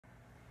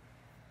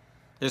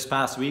This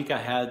past week, I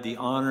had the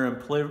honor and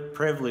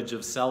privilege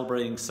of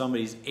celebrating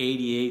somebody's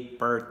 88th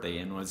birthday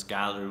and was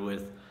gathered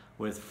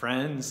with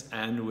friends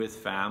and with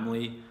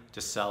family to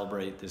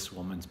celebrate this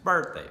woman's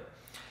birthday.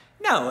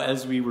 Now,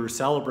 as we were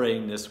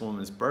celebrating this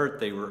woman's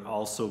birthday, we're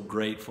also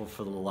grateful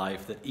for the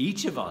life that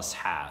each of us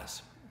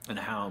has and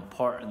how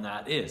important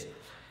that is.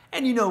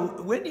 And you know,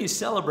 when you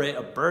celebrate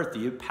a birthday,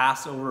 you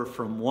pass over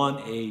from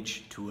one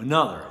age to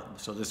another.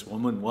 So this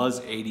woman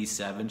was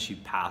 87, she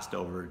passed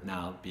over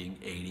now being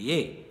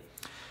 88.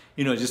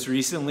 You know, just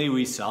recently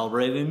we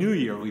celebrated a new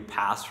year. We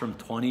passed from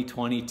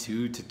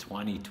 2022 to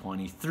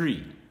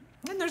 2023.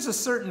 And there's a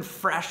certain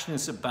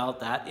freshness about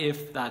that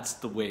if that's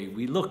the way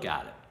we look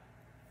at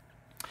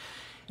it.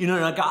 You know,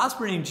 in the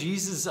Gospel reading,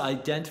 Jesus is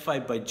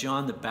identified by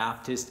John the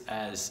Baptist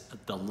as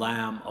the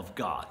Lamb of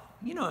God.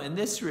 You know, and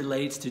this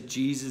relates to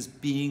Jesus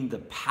being the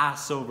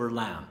Passover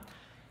Lamb.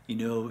 You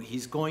know,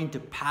 he's going to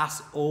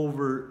pass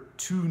over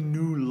to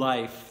new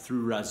life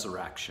through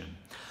resurrection.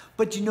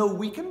 But you know,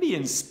 we can be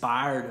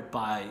inspired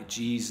by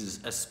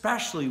Jesus,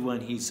 especially when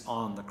he's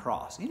on the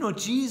cross. You know,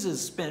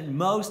 Jesus spent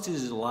most of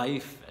his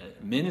life,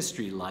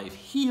 ministry life,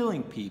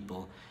 healing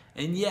people,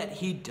 and yet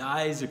he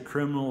dies a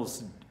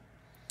criminal's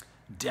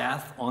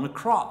death on a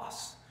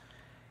cross.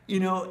 You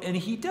know, and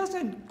he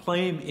doesn't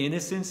claim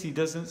innocence. He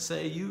doesn't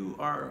say, you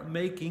are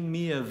making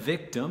me a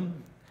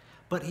victim.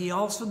 But he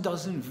also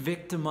doesn't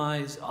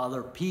victimize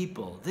other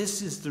people.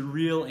 This is the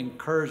real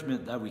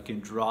encouragement that we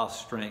can draw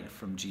strength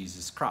from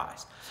Jesus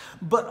Christ.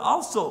 But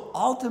also,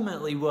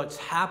 ultimately, what's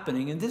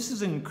happening, and this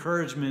is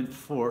encouragement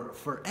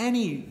for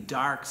any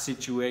dark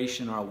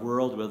situation in our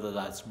world, whether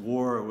that's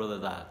war or whether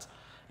that's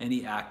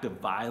any act of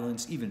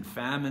violence, even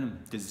famine,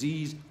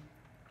 disease,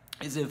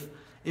 is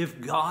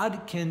if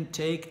God can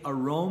take a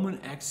Roman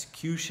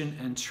execution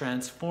and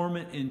transform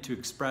it into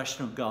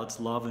expression of God's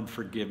love and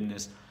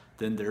forgiveness,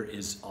 then there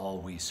is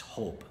always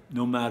hope,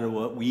 no matter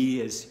what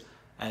we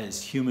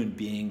as human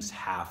beings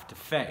have to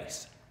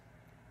face.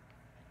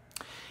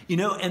 You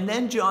know, and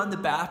then John the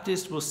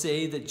Baptist will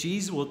say that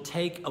Jesus will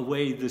take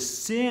away the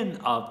sin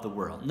of the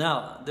world.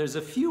 Now, there's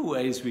a few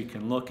ways we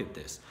can look at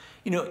this.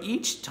 You know,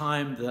 each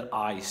time that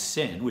I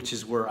sin, which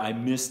is where I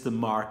miss the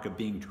mark of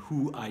being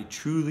who I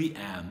truly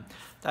am,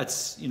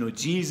 that's, you know,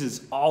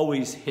 Jesus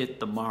always hit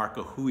the mark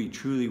of who he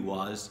truly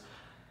was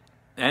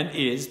and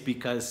is,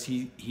 because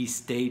he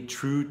stayed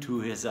true to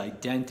his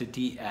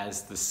identity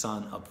as the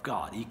Son of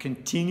God. He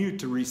continued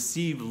to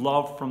receive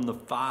love from the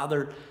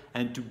Father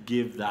and to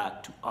give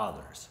that to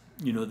others.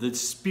 You know, the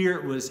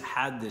Spirit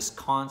had this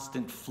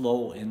constant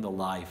flow in the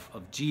life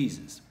of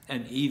Jesus,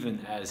 and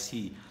even as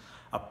he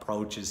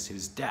approaches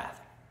his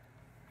death.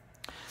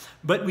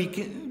 But we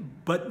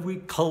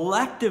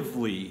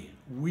collectively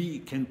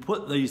can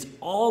put these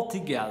all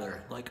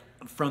together, like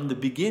from the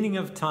beginning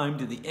of time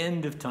to the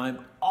end of time,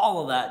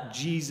 all of that,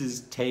 Jesus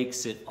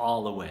takes it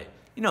all away.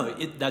 You know,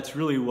 that's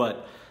really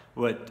what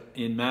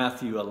in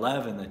Matthew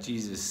 11 that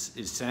Jesus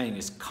is saying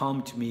is,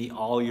 come to me,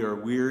 all you are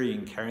weary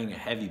and carrying a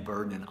heavy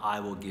burden, and I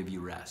will give you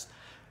rest.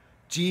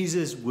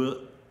 Jesus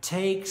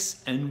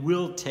takes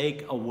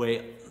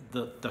away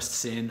the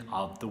sin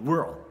of the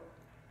world.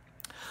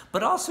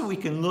 But also we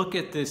can look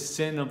at this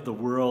sin of the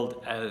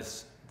world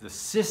as the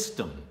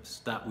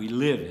systems that we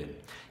live in.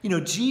 You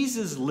know,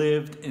 Jesus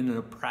lived in an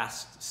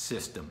oppressed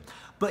system,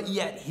 but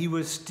yet he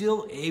was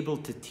still able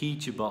to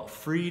teach about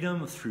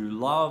freedom through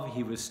love.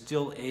 He was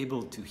still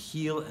able to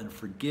heal and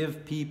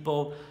forgive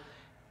people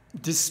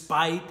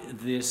despite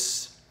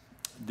this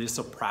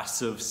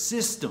oppressive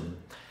system.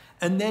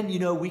 And then, you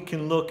know, we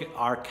can look at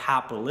our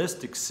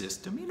capitalistic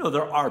system. You know,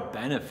 there are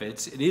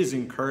benefits. It is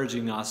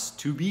encouraging us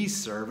to be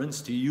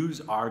servants, to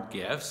use our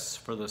gifts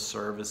for the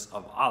service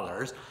of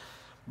others.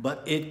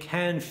 But it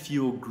can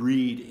fuel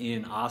greed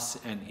in us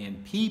and in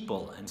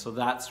people. And so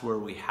that's where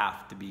we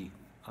have to be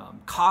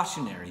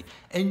cautionary.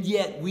 And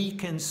yet we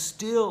can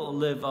still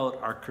live out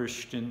our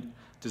Christian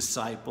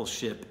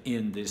discipleship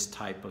in this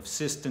type of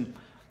system,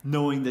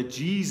 knowing that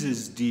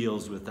Jesus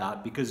deals with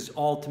that, because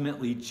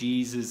ultimately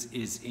Jesus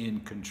is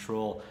in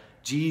control.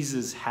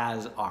 Jesus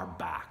has our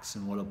backs,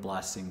 and what a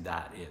blessing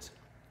that is.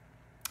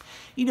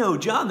 You know,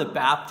 John the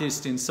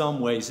Baptist in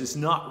some ways is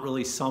not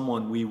really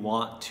someone we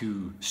want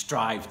to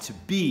strive to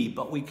be,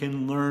 but we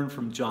can learn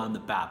from John the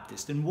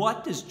Baptist. And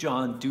what does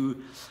John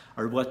do,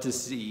 or what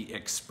does he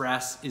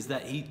express, is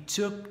that he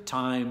took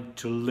time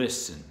to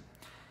listen.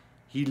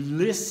 He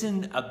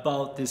listened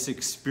about this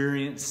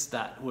experience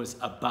that was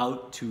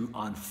about to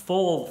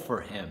unfold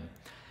for him.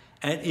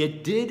 And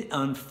it did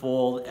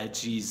unfold at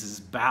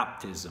Jesus'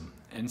 baptism.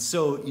 And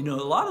so, you know,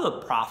 a lot of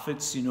the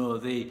prophets, you know,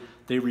 they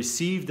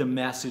received a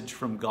message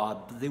from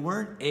God, but they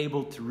weren't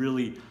able to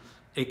really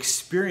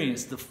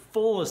experience the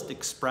fullest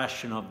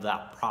expression of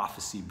that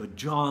prophecy. But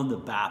John the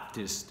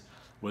Baptist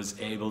was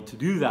able to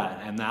do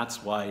that. And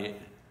that's why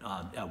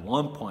at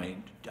one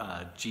point,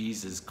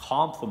 Jesus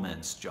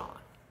compliments John.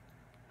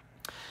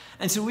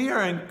 And so we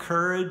are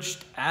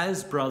encouraged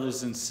as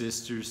brothers and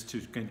sisters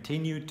to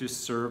continue to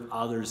serve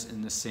others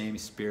in the same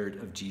spirit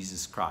of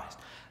Jesus Christ.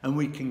 And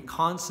we can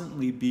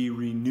constantly be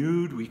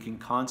renewed. We can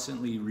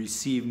constantly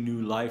receive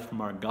new life from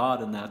our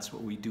God. And that's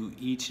what we do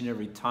each and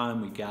every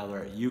time we gather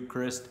at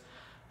Eucharist,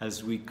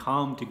 as we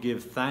come to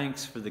give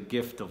thanks for the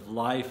gift of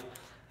life.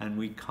 And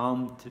we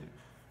come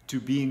to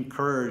be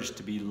encouraged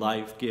to be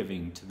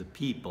life-giving to the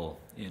people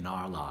in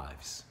our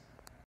lives.